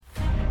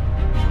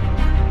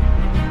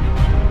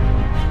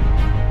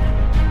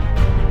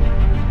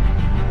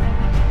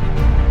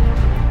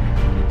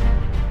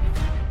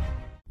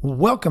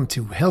Welcome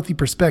to Healthy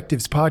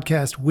Perspectives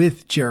Podcast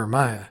with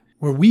Jeremiah,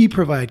 where we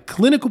provide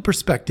clinical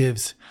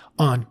perspectives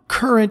on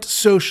current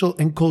social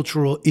and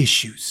cultural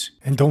issues.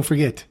 And don't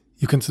forget,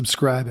 you can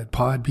subscribe at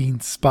Podbean,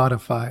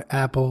 Spotify,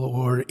 Apple,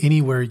 or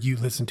anywhere you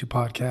listen to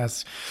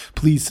podcasts.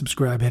 Please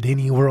subscribe at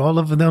any or all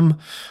of them.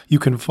 You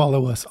can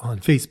follow us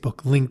on Facebook,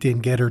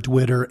 LinkedIn, Getter,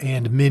 Twitter,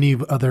 and many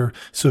other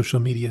social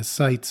media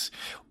sites.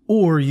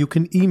 Or you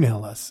can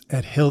email us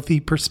at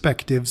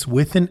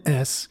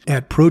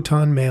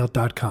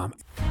healthyperspectives@protonmail.com.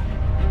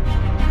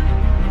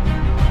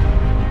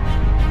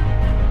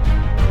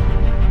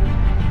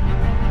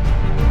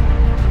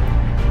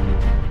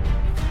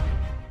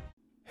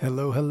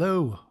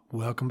 Hello.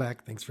 Welcome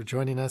back. Thanks for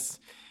joining us.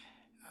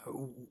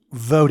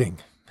 Voting.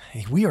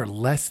 Hey, we are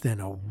less than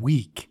a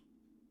week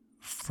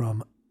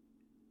from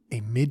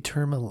a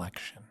midterm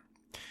election.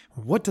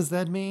 What does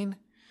that mean?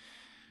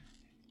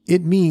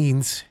 It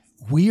means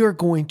we are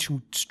going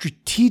to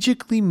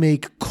strategically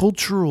make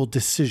cultural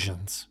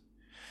decisions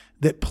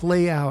that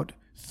play out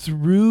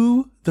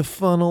through the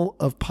funnel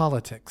of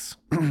politics.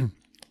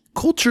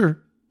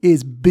 Culture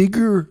is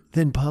bigger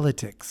than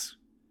politics,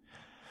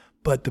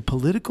 but the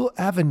political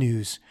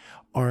avenues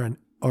are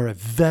a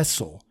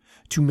vessel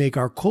to make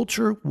our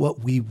culture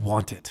what we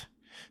want it.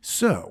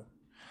 So,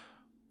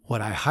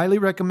 what I highly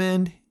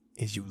recommend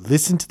is you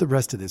listen to the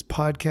rest of this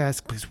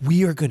podcast, because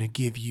we are going to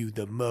give you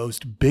the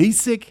most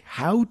basic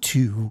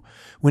how-to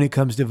when it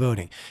comes to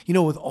voting. You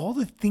know, with all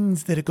the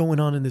things that are going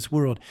on in this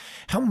world,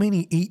 how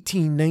many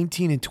 18,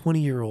 19, and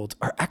 20-year-olds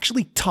are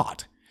actually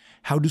taught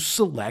how to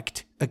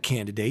select a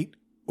candidate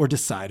or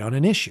decide on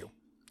an issue?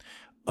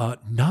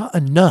 Not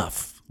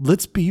enough.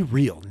 Let's be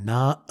real,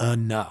 not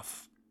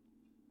enough.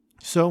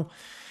 So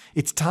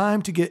it's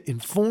time to get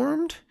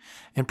informed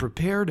and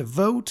prepare to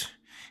vote,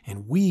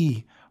 and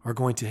we are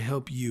going to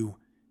help you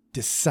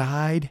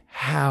decide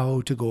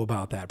how to go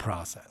about that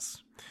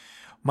process.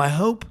 My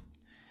hope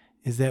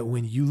is that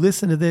when you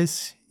listen to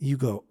this, you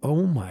go,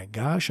 oh my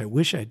gosh, I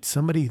wish I had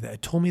somebody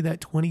that told me that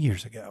 20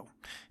 years ago,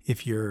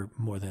 if you're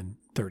more than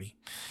 30.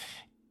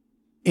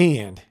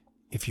 And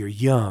if you're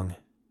young,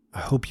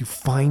 I hope you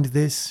find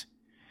this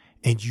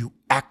and you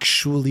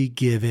actually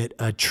give it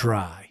a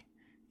try.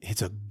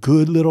 It's a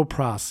good little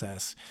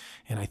process,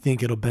 and I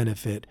think it'll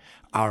benefit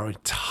our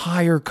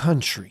entire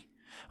country.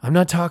 I'm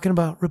not talking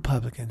about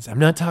Republicans. I'm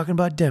not talking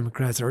about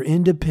Democrats or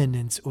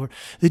independents or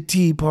the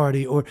Tea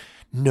Party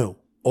no,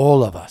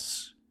 all of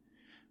us.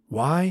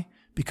 Why?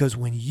 Because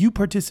when you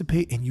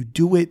participate and you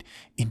do it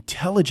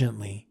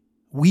intelligently,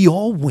 we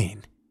all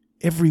win.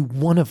 Every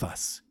one of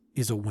us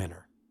is a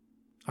winner.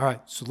 All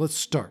right, so let's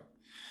start.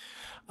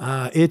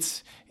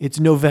 It's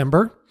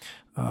November.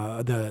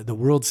 The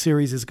World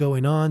Series is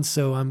going on,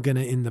 so I'm going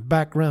to, in the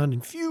background,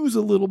 infuse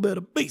a little bit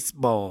of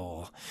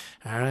baseball.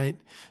 All right.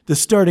 The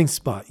starting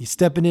spot, you're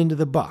stepping into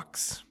the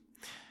box.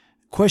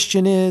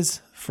 Question is,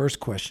 first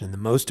question, the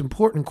most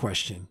important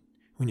question,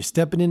 when you're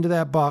stepping into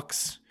that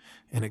box,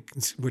 and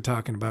we're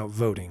talking about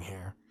voting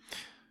here,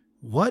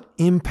 what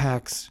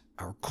impacts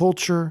our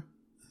culture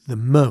the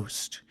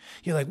most?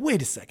 You're like,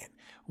 wait a second,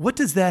 what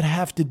does that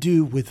have to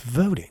do with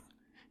voting?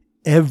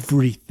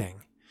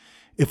 Everything.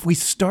 If we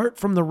start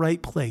from the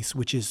right place,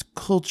 which is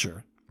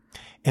culture,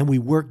 and we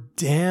work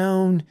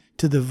down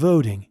to the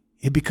voting,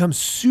 it becomes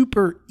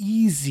super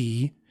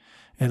easy,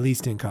 at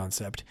least in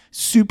concept,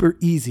 super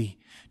easy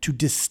to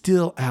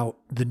distill out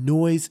the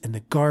noise and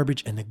the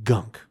garbage and the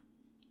gunk.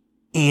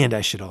 And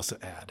I should also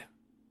add,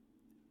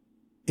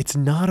 it's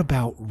not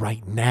about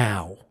right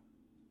now.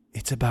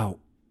 It's about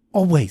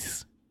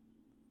always.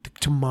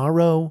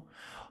 Tomorrow,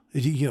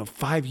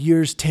 5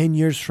 years, 10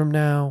 years from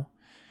now.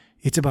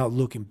 It's about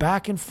looking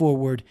back and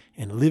forward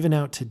and living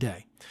out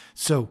today.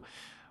 So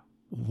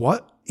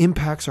what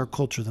impacts our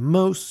culture the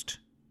most?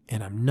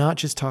 And I'm not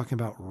just talking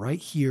about right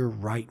here,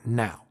 right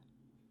now,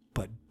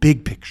 but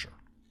big picture.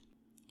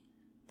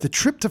 The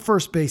trip to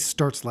first base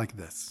starts like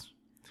this.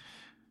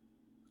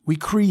 We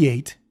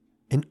create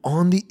an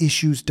on the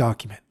issues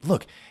document.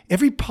 Look,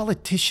 every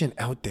politician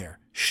out there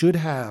should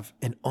have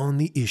an on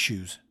the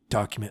issues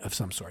document of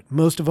some sort.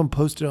 Most of them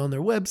post it on their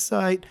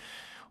website.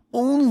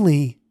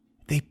 Only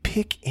they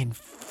pick and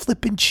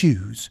flip and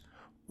choose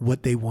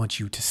what they want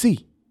you to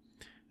see.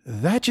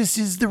 That just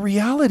is the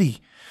reality.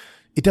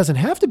 It doesn't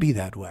have to be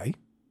that way,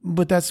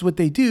 but that's what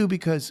they do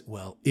because,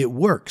 well, it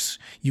works.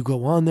 You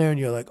go on there and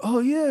you're like, oh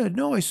yeah,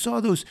 no, I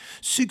saw those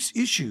 6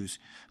 issues.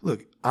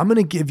 Look, I'm going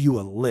to give you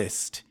a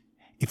list.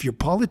 If your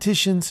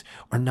politicians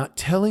are not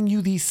telling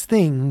you these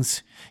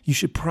things, you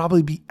should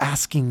probably be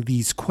asking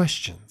these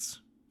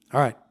questions. All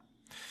right.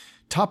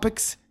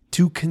 Topics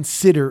to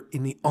consider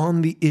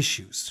on the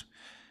issues.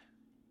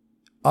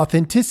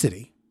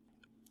 Authenticity.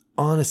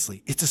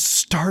 Honestly, it's a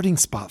starting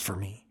spot for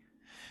me.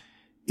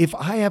 If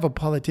I have a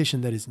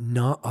politician that is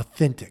not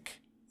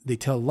authentic, they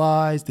tell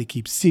lies, they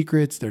keep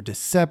secrets, they're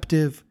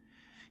deceptive,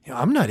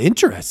 I'm not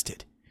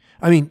interested.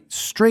 I mean,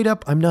 straight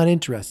up, I'm not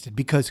interested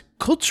because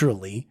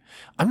culturally,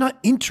 I'm not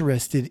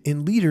interested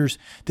in leaders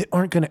that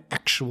aren't going to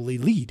actually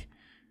lead.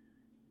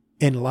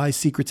 And lies,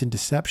 secrets, and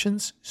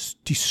deceptions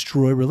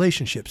destroy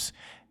relationships.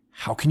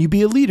 How can you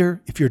be a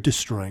leader if you're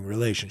destroying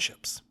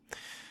relationships?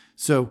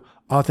 So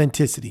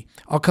authenticity.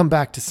 I'll come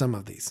back to some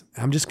of these.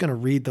 I'm just going to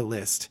read the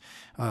list.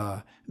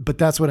 But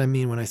that's what I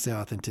mean when I say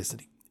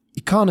authenticity.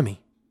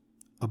 Economy,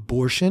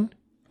 abortion,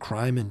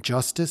 crime and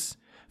justice,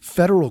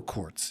 federal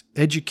courts,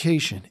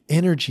 education,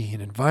 energy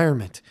and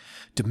environment,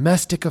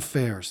 domestic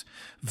affairs,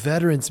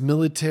 veterans,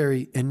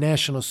 military and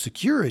national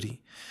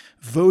security,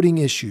 voting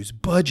issues,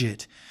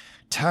 budget,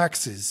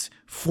 taxes,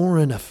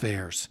 foreign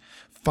affairs,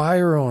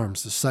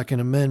 firearms, the Second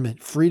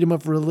Amendment, freedom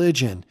of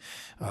religion,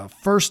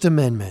 First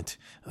Amendment,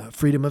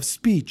 freedom of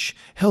speech,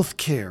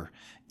 healthcare,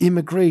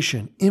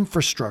 immigration,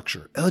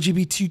 infrastructure,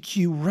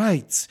 LGBTQ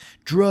rights,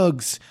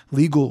 drugs,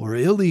 legal or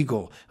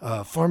illegal,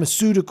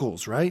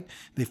 pharmaceuticals, right?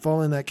 They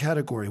fall in that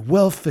category.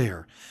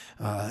 Welfare,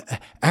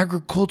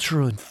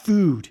 agriculture and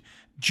food,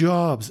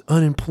 jobs,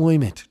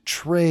 unemployment,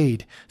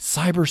 trade,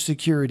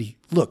 cybersecurity.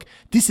 Look,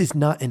 this is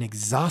not an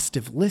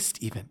exhaustive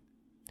list even.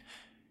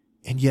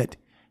 And yet,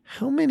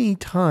 how many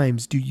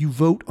times do you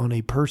vote on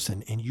a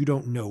person and you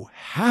don't know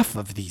half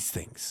of these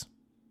things?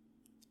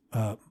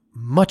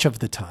 Much of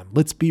the time.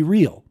 Let's be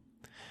real.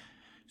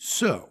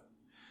 So,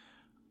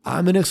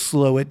 I'm going to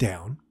slow it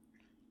down.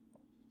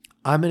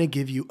 I'm going to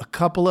give you a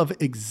couple of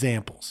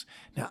examples.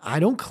 Now, I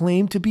don't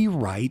claim to be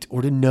right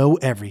or to know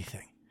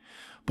everything.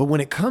 But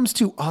when it comes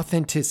to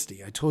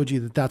authenticity, I told you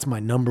that that's my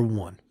number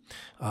one.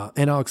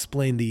 And I'll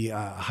explain the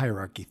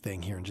hierarchy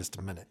thing here in just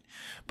a minute.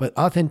 But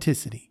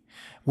authenticity,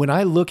 when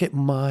I look at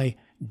my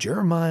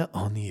Jeremiah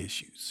on the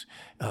issues,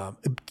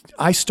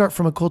 I start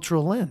from a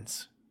cultural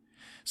lens.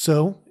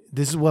 So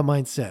this is what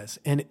mine says,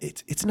 and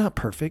it's not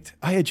perfect.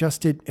 I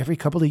adjust it every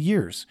couple of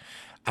years.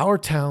 Our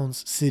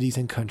towns, cities,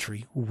 and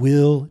country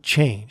will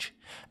change.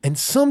 And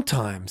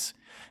sometimes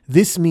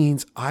this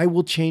means I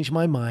will change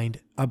my mind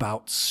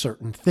about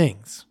certain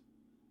things.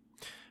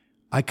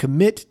 I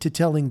commit to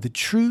telling the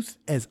truth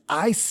as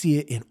I see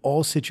it in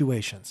all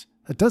situations.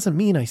 That doesn't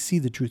mean I see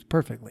the truth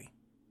perfectly.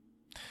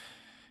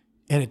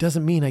 And it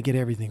doesn't mean I get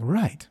everything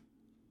right.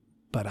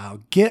 But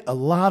I'll get a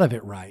lot of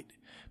it right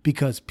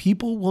because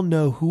people will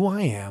know who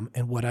I am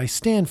and what I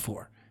stand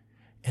for,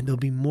 and they'll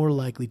be more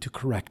likely to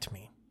correct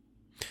me.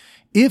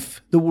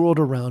 If the world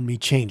around me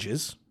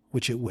changes,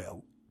 which it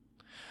will,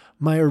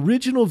 my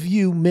original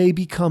view may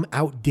become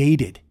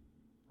outdated.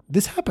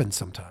 This happens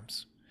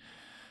sometimes.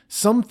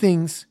 Some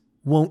things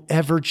won't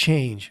ever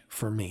change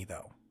for me,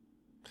 though.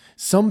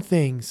 Some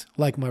things,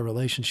 like my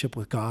relationship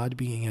with God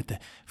being at the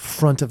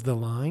front of the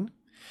line,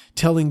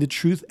 telling the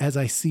truth as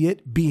I see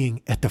it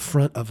being at the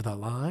front of the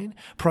line,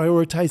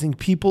 prioritizing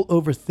people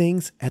over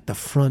things at the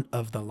front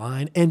of the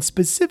line, and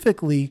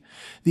specifically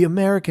the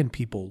American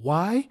people.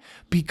 Why?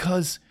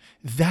 Because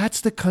that's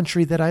the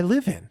country that I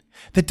live in.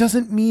 That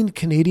doesn't mean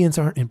Canadians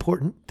aren't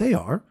important. They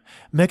are.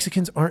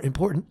 Mexicans aren't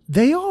important.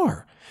 They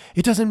are.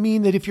 It doesn't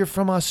mean that if you're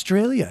from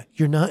Australia,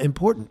 you're not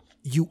important.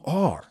 You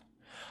are.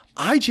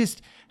 I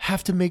just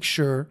have to make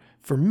sure,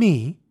 for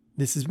me,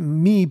 this is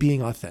me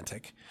being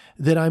authentic,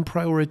 that I'm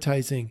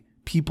prioritizing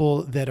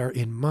people that are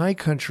in my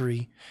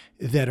country,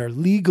 that are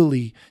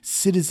legally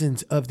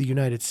citizens of the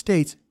United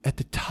States at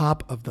the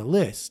top of the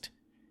list.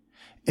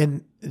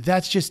 And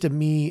that's just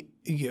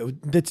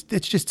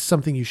that's just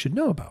something you should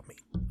know about me.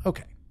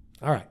 Okay.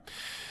 All right.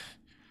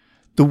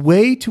 The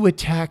way to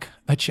attack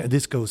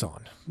this goes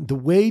on. The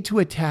way to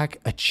attack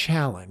a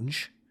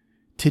challenge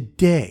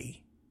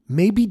today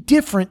may be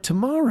different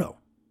tomorrow.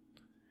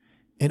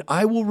 And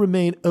I will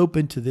remain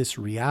open to this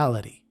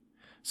reality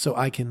so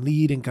I can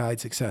lead and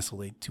guide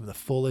successfully to the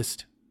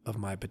fullest of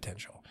my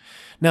potential.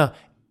 Now,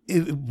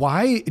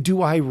 why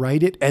do I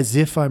write it as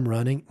if I'm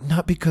running?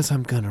 Not because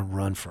I'm going to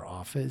run for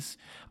office.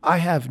 I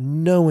have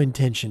no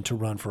intention to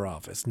run for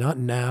office. Not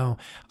now.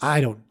 I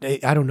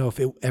don't know if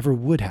it ever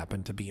would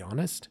happen, to be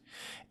honest.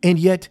 And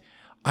yet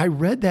I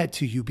read that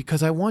to you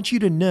because I want you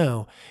to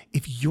know,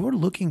 if you're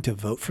looking to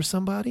vote for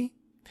somebody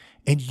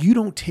and you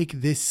don't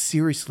take this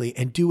seriously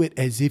and do it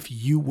as if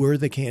you were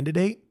the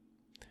candidate,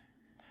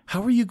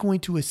 how are you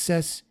going to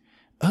assess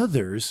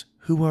others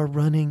who are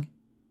running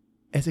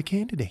as a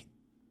candidate?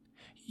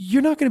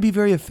 You're not going to be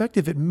very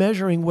effective at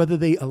measuring whether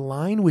they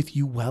align with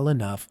you well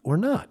enough or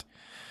not.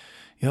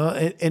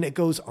 And it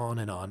goes on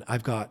and on.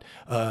 I've got,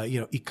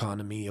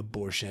 economy,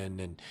 abortion,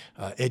 and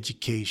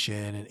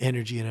education, and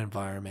energy and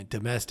environment,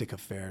 domestic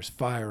affairs,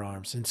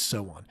 firearms, and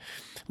so on.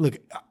 Look,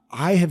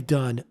 I have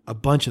done a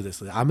bunch of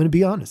this list. I'm going to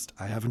be honest.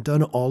 I haven't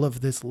done all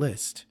of this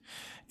list.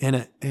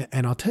 And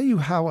I'll tell you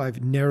how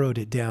I've narrowed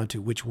it down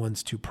to which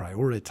ones to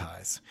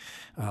prioritize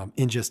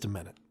in just a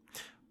minute.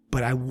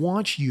 But I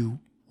want you,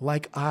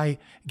 like I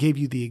gave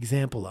you the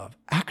example of,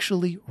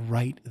 actually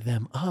write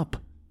them up.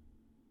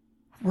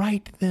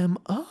 Write them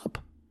up.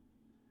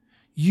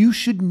 You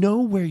should know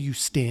where you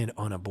stand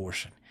on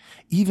abortion,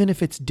 even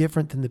if it's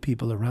different than the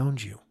people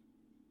around you.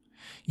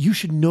 You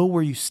should know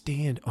where you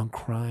stand on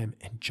crime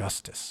and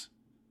justice,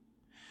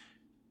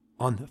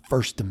 on the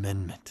First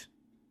Amendment,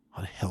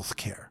 on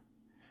healthcare.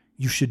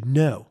 You should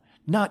know,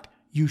 not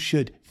you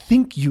should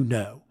think you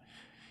know.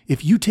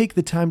 If you take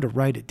the time to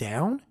write it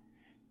down,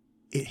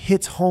 it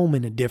hits home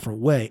in a different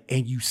way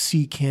and you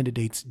see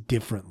candidates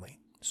differently.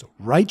 So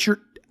write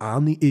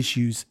on the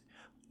issues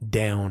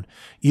down,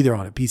 either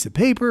on a piece of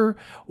paper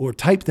or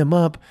type them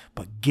up,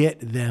 but get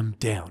them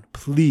down.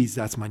 Please,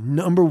 that's my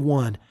number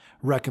one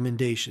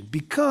recommendation,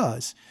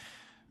 because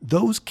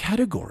those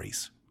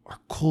categories are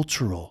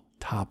cultural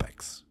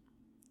topics,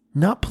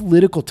 not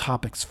political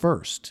topics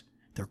first.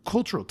 They're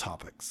cultural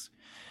topics.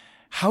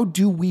 How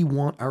do we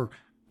want our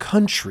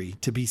country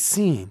to be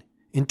seen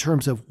in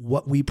terms of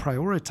what we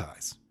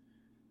prioritize?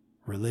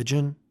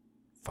 Religion,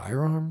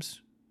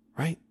 firearms,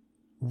 right?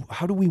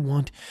 How do we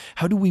want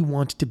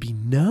to be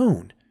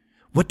known?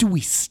 What do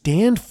we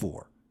stand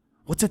for?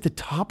 What's at the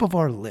top of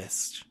our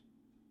list?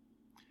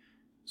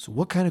 So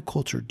what kind of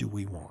culture do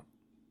we want?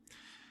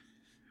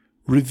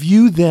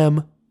 Review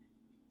them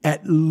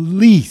at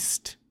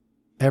least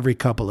every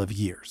couple of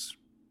years.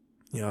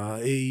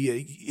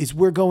 As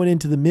we're going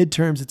into the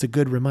midterms, it's a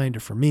good reminder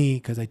for me,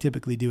 because I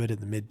typically do it in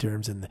the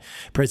midterms and the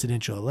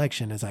presidential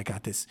election, as I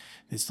got this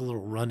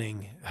little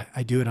running.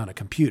 I do it on a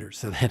computer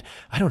so that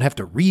I don't have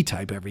to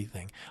retype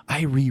everything.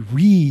 I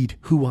reread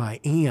who I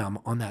am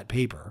on that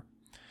paper,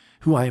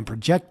 who I am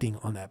projecting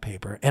on that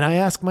paper. And I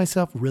ask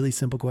myself a really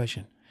simple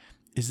question.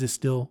 Is this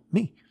still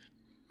me?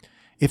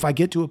 If I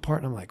get to a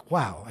part and I'm like,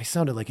 wow, I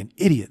sounded like an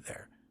idiot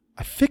there,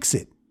 I fix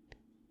it.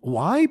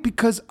 Why?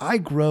 Because I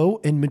grow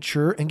and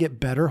mature and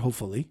get better,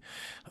 hopefully.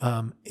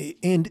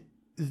 And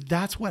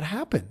that's what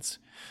happens.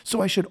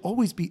 So I should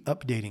always be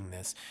updating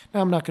this.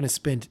 Now, I'm not going to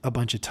spend a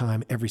bunch of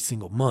time every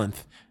single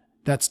month.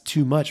 That's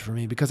too much for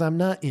me because I'm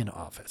not in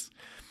office.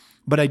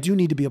 But I do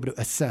need to be able to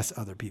assess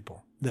other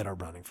people that are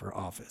running for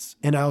office.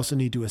 And I also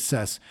need to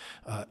assess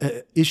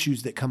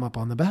issues that come up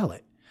on the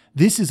ballot.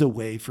 This is a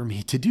way for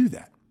me to do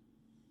that.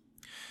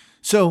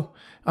 So,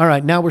 all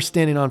right, now we're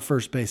standing on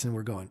first base and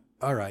we're going,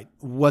 all right,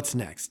 what's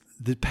next?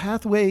 The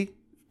pathway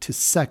to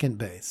second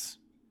base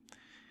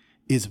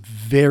is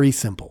very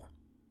simple.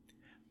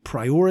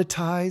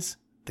 Prioritize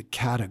the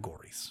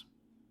categories.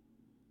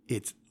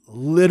 It's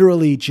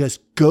literally just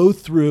go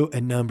through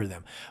and number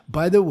them.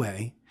 By the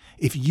way,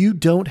 if you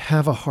don't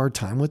have a hard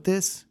time with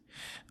this,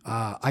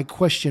 I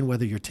question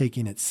whether you're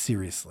taking it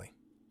seriously.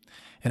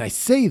 And I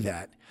say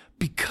that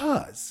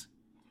because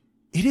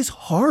it is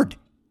hard.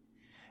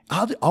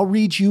 I'll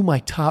read you my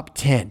top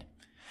 10.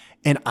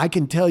 And I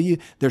can tell you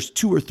there's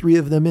 2 or 3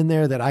 of them in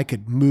there that I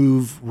could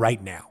move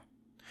right now.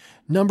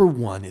 Number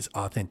 1 is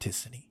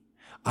authenticity.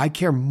 I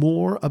care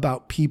more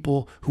about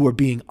people who are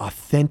being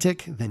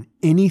authentic than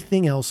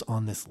anything else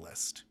on this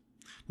list.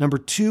 Number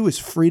 2 is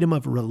freedom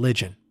of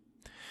religion.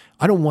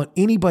 I don't want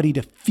anybody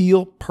to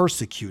feel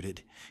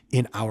persecuted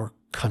in our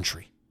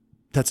country.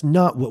 That's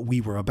not what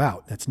we were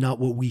about. That's not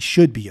what we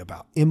should be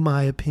about, in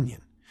my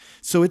opinion.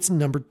 So it's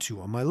number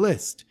 2 on my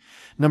list.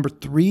 Number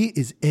 3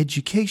 is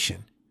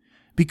education,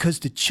 because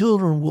the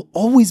children will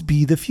always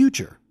be the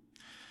future.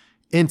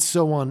 And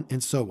so on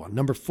and so on.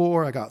 Number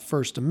 4, I got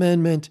First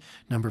Amendment.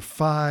 Number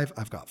 5,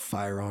 I've got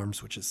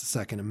firearms, which is the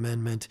Second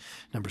Amendment.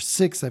 Number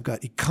 6, I've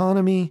got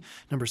economy.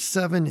 Number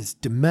 7 is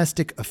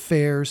domestic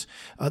affairs.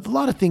 A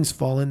lot of things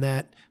fall in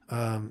that.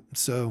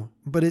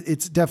 But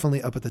it's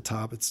definitely up at the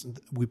top.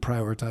 We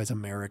prioritize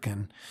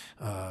American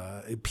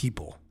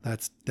people.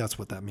 That's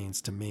what that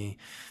means to me.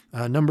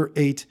 Number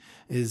 8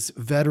 is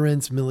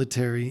veterans,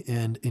 military,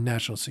 and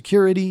national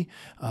security.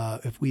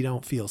 If we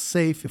don't feel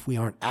safe, if we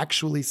aren't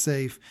actually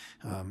safe,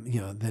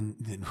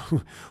 then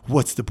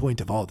what's the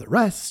point of all the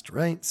rest,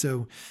 right?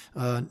 So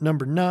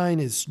number 9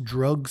 is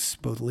drugs,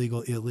 both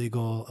legal,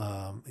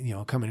 illegal,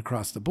 coming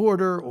across the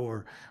border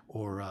or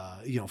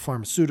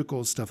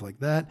pharmaceuticals, stuff like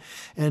that.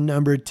 And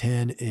number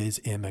 10 is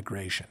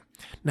immigration.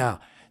 Now,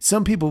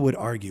 some people would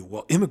argue,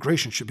 well,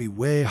 immigration should be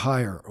way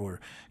higher,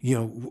 or,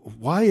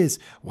 why is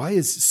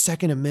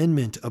Second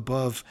Amendment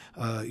above,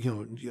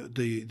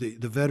 the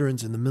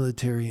veterans and the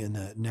military and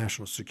the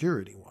national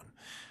security one?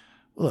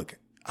 Look,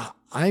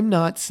 I'm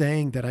not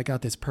saying that I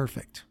got this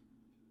perfect,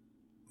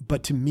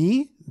 but to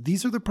me,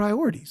 these are the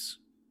priorities.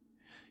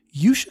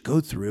 You should go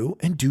through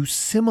and do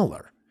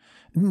similar.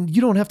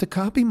 You don't have to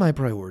copy my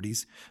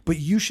priorities, but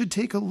you should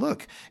take a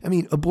look. I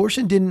mean,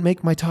 abortion didn't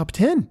make my top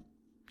 10.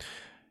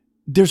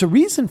 There's a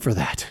reason for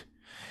that.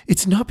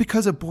 It's not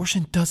because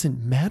abortion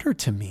doesn't matter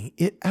to me.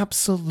 It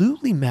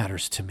absolutely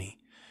matters to me.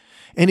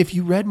 And if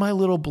you read my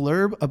little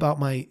blurb about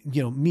my,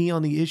 me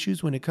on the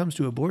issues when it comes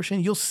to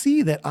abortion, you'll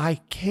see that I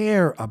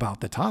care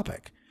about the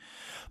topic.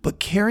 But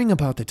caring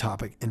about the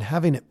topic and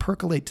having it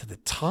percolate to the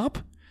top,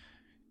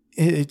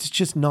 it's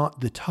just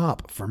not the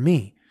top for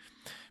me.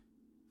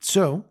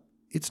 So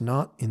it's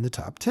not in the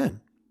top 10.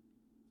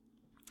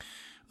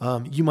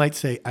 You might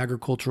say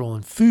agricultural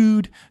and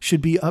food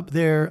should be up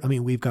there. I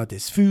mean, we've got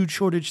this food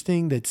shortage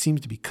thing that seems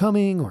to be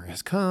coming or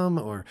has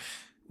come,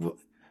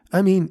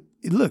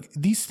 look,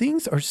 these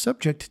things are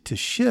subject to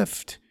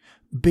shift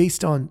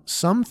based on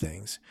some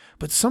things,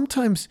 but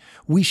sometimes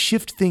we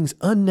shift things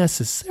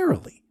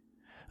unnecessarily.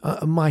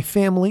 My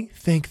family,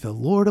 thank the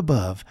Lord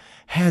above,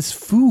 has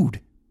food.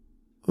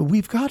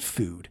 We've got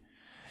food.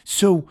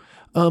 So,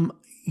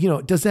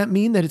 does that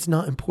mean that it's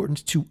not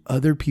important to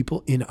other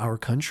people in our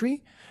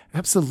country?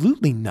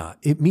 Absolutely not.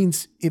 It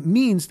means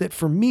that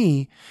for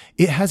me,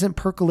 it hasn't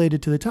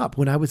percolated to the top.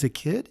 When I was a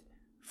kid,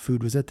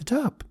 food was at the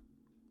top.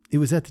 It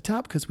was at the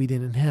top because we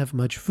didn't have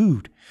much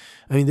food.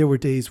 I mean, there were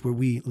days where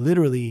we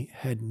literally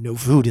had no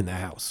food in the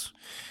house.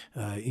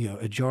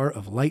 A jar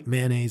of light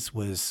mayonnaise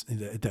was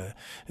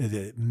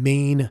the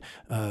main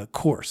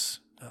course.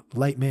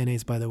 Light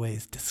mayonnaise, by the way,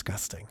 is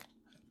disgusting.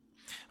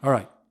 All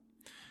right.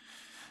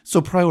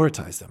 So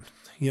prioritize them.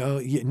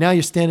 Now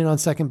you're standing on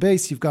second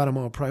base. You've got them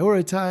all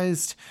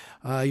prioritized.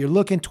 You're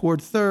looking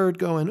toward third,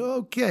 going,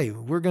 okay,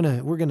 we're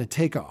gonna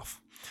take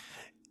off.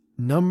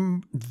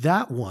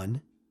 That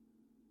one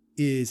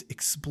is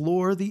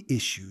explore the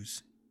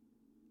issues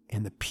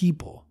and the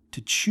people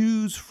to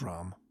choose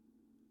from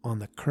on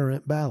the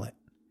current ballot.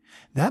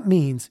 That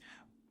means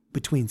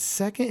between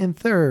second and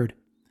third,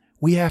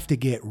 we have to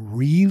get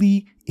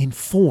really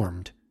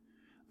informed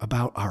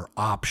about our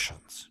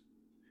options.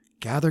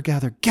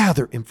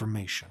 Gather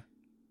information.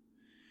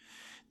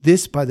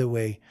 This, by the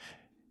way,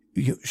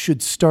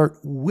 should start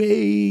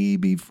way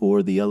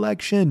before the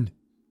election.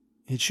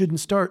 It shouldn't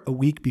start a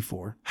week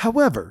before.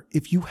 However,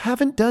 if you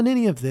haven't done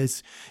any of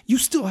this, you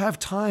still have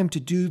time to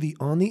do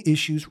on the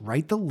issues,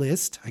 write the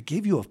list. I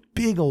gave you a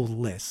big old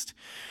list.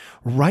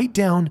 Write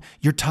down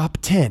your top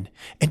 10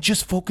 and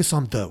just focus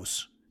on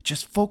those.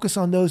 Just focus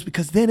on those,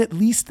 because then at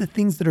least the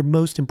things that are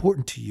most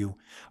important to you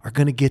are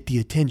going to get the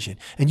attention.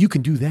 And you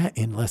can do that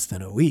in less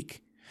than a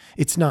week.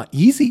 It's not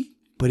easy,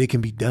 but it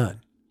can be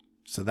done.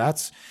 So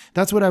that's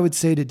what I would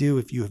say to do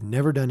if you have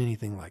never done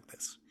anything like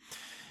this.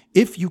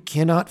 If you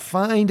cannot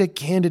find a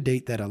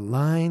candidate that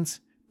aligns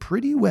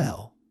pretty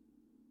well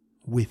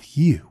with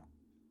you,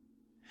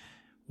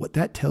 what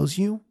that tells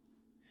you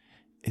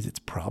is it's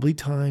probably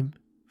time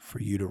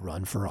for you to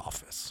run for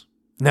office.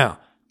 Now,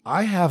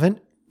 I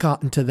haven't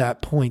gotten to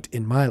that point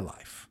in my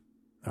life,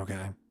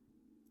 okay?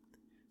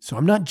 So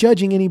I'm not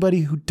judging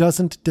anybody who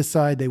doesn't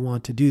decide they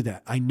want to do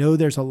that. I know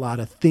there's a lot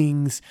of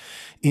things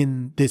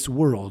in this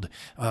world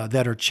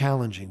that are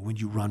challenging when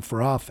you run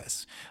for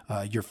office.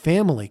 Your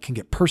family can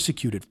get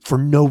persecuted for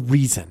no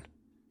reason,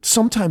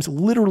 sometimes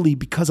literally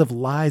because of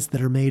lies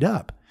that are made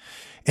up.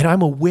 And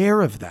I'm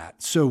aware of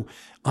that. So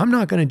I'm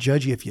not going to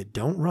judge you if you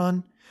don't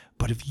run,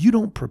 but if you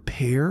don't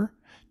prepare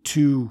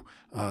to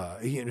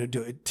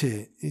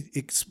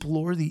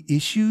explore the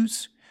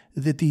issues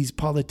that these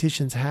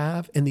politicians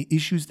have and the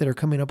issues that are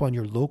coming up on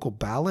your local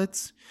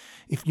ballots,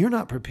 if you're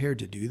not prepared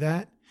to do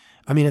that,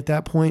 I mean, at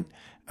that point,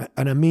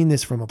 and I mean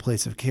this from a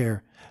place of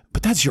care,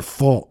 but that's your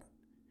fault.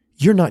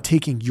 You're not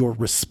taking your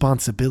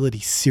responsibility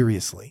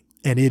seriously.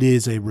 And it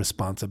is a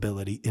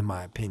responsibility, in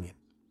my opinion.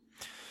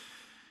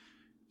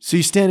 So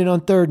you're standing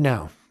on third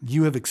now.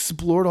 You have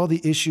explored all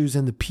the issues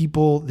and the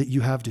people that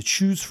you have to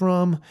choose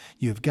from.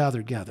 You have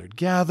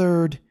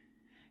gathered.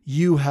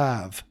 You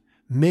have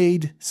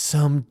made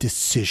some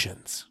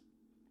decisions.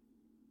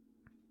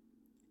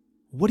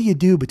 What do you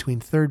do between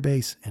third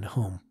base and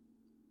home?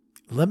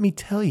 Let me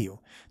tell you,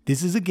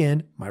 this is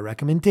again my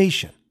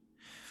recommendation.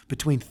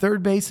 Between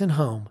third base and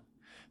home,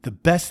 the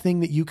best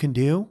thing that you can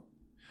do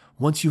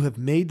once you have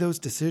made those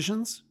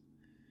decisions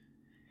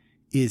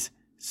is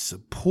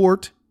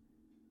support.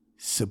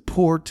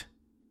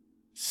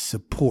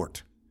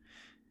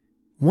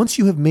 Once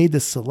you have made the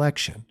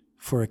selection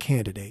for a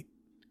candidate,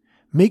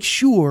 make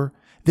sure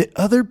that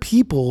other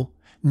people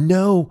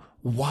know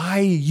why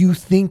you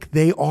think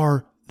they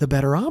are the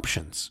better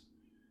options.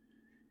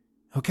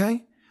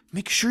 Okay?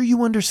 Make sure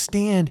you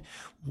understand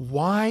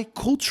why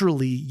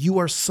culturally you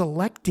are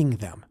selecting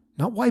them.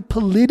 Not why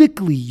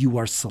politically you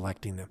are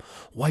selecting them.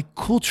 Why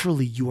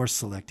culturally you are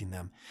selecting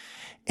them.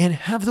 And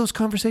have those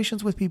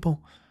conversations with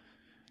people.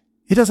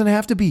 It doesn't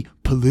have to be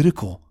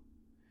political.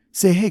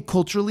 Say, hey,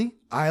 culturally,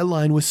 I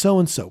align with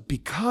so-and-so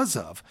because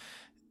of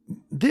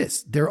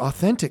this. They're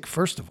authentic,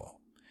 first of all.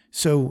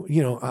 So,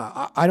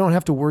 I don't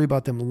have to worry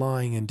about them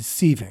lying and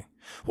deceiving.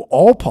 Well,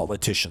 all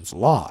politicians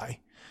lie.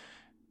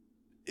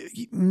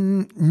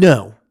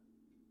 No.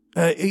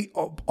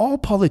 All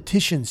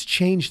politicians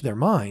change their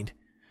mind,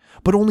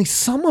 but only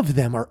some of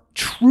them are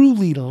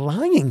truly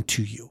lying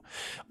to you.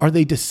 Are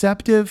they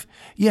deceptive?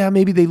 Yeah,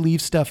 maybe they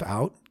leave stuff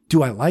out.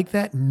 Do I like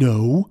that?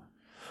 No.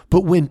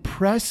 But when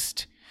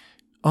pressed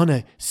on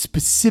a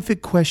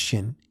specific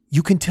question,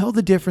 you can tell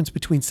the difference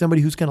between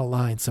somebody who's going to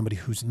lie and somebody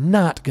who's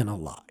not going to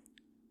lie.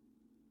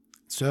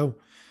 So,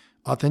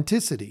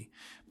 authenticity,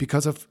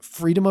 because of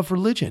freedom of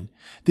religion.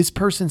 This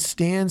person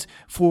stands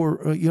for,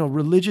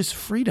 religious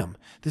freedom.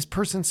 This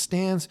person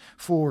stands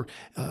for,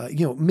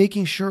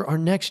 making sure our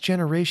next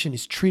generation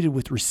is treated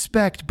with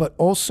respect, but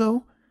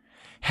also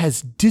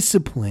has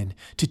discipline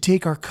to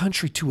take our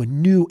country to a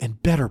new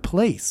and better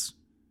place.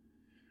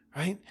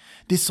 Right?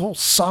 This whole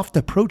soft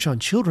approach on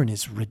children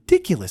is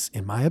ridiculous,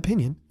 in my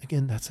opinion.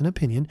 Again, that's an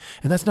opinion,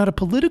 and that's not a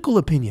political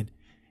opinion.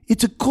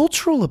 It's a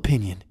cultural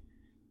opinion.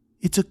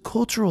 It's a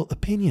cultural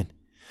opinion,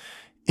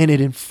 and it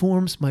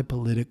informs my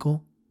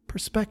political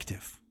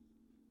perspective.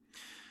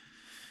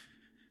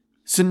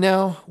 So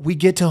now we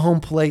get to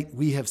home plate.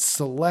 We have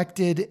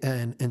selected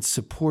and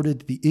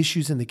supported the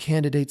issues and the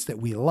candidates that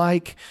we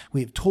like. We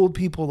have told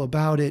people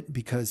about it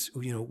because,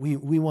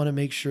 we want to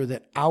make sure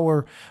that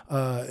our,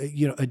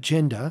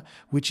 agenda,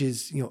 which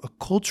is, a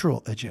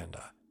cultural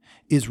agenda,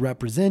 is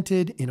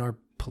represented in our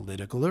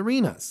political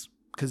arenas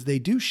because they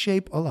do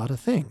shape a lot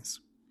of things.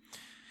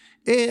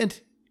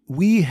 And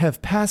we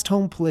have passed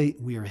home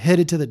plate. We are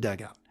headed to the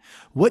dugout.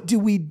 What do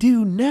we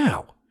do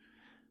now?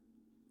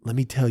 Let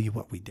me tell you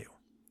what we do.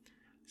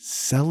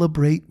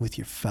 Celebrate with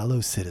your fellow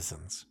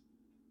citizens,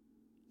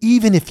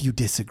 even if you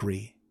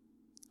disagree,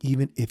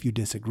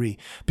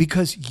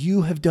 because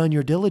you have done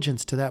your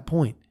diligence to that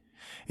point,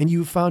 and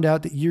you found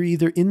out that you're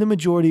either in the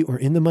majority or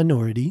in the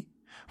minority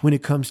when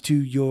it comes to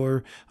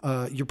your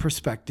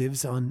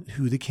perspectives on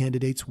who the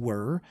candidates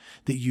were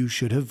that you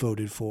should have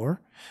voted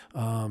for,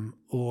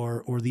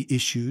 or the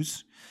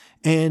issues.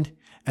 And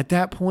at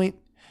that point,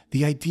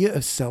 the idea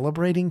of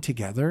celebrating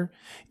together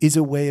is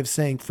a way of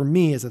saying, for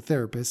me as a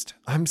therapist,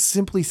 I'm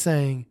simply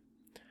saying,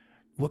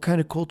 what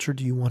kind of culture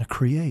do you want to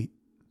create?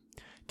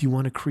 Do you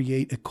want to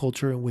create a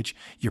culture in which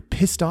you're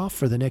pissed off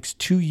for the next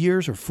 2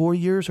 years or 4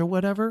 years or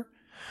whatever?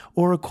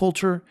 Or a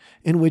culture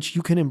in which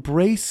you can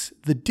embrace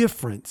the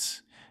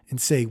difference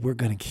and say, we're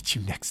going to get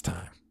you next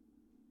time.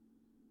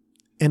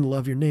 And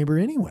love your neighbor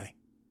anyway.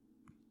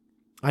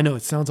 I know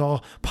it sounds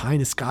all pie in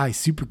the sky,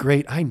 super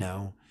great. I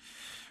know.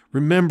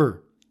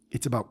 Remember,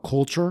 it's about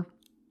culture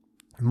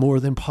more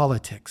than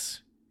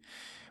politics.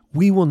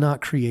 We will not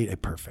create a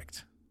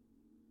perfect,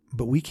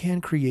 but we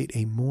can create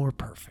a more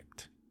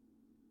perfect.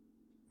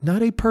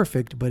 Not a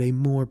perfect, but a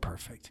more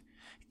perfect,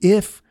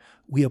 if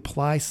we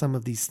apply some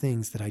of these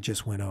things that I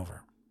just went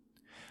over.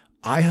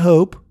 I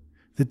hope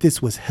that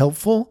this was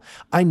helpful.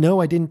 I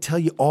know I didn't tell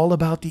you all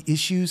about the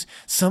issues.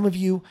 Some of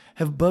you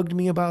have bugged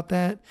me about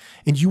that,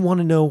 and you want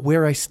to know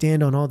where I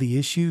stand on all the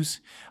issues.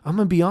 I'm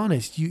going to be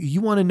honest.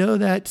 You want to know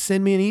that?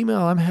 Send me an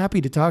email. I'm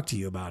happy to talk to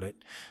you about it.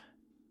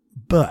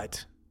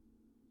 But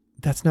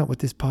that's not what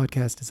this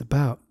podcast is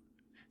about.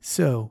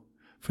 So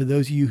for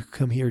those of you who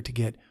come here to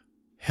get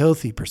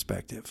healthy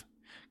perspective,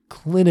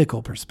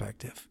 clinical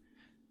perspective,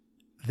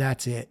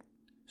 that's it.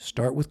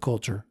 Start with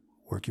culture.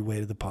 Work your way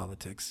to the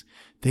politics.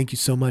 Thank you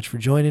so much for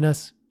joining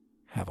us.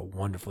 Have a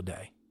wonderful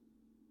day.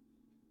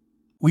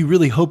 We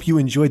really hope you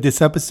enjoyed this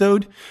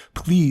episode.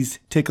 Please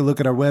take a look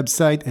at our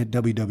website at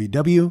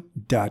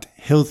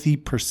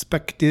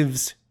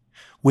www.healthyperspectives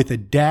with a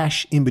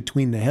dash in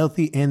between the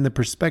healthy and the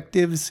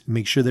perspectives.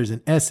 Make sure there's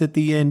an S at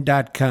the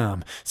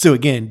end.com. So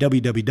again,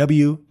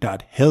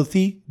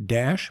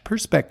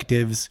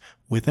 www.healthy-perspectives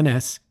with an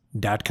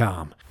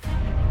S.com.